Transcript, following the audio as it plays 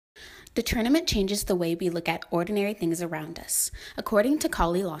Determinant changes the way we look at ordinary things around us. According to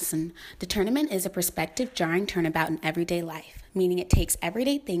Colley Lawson, determinant is a perspective jarring turnabout in everyday life, meaning it takes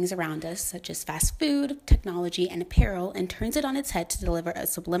everyday things around us, such as fast food, technology, and apparel, and turns it on its head to deliver a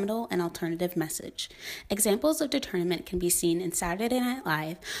subliminal and alternative message. Examples of determinant can be seen in Saturday Night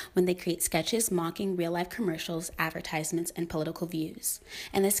Live when they create sketches mocking real-life commercials, advertisements, and political views.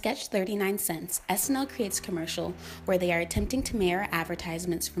 In the sketch 39 Cents, SNL creates a commercial where they are attempting to mirror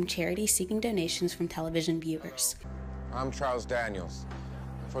advertisements from charities seeking donations from television viewers. I'm Charles Daniels.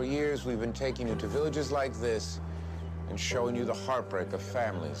 For years, we've been taking you to villages like this and showing you the heartbreak of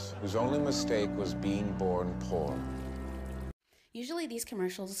families whose only mistake was being born poor. Usually these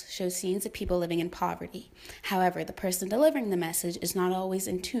commercials show scenes of people living in poverty. However, the person delivering the message is not always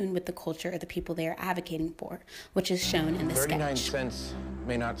in tune with the culture or the people they are advocating for, which is shown in the sketch. 39 cents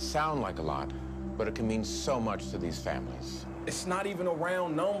may not sound like a lot, but it can mean so much to these families. It's not even a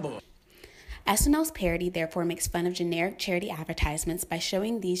round number. SNL's parody therefore makes fun of generic charity advertisements by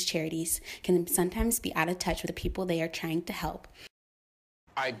showing these charities can sometimes be out of touch with the people they are trying to help.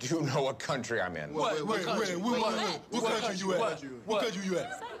 I do know what country I'm in. What country you at? What country you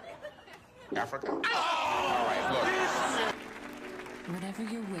at? Africa? All right, look. Whatever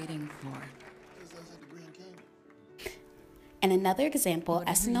you're waiting for. In another example,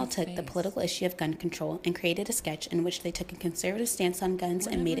 SNL took the political issue of gun control and created a sketch in which they took a conservative stance on guns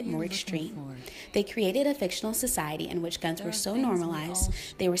and made it more extreme. They created a fictional society in which guns were so normalized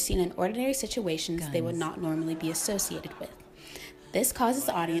they were seen in ordinary situations they would not normally be associated with. This causes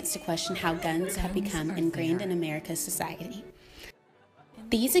the audience to question how guns have become ingrained in America's society.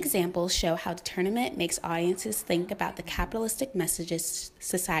 These examples show how determinant makes audiences think about the capitalistic messages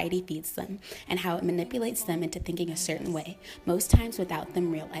society feeds them and how it manipulates them into thinking a certain way, most times without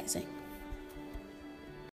them realizing.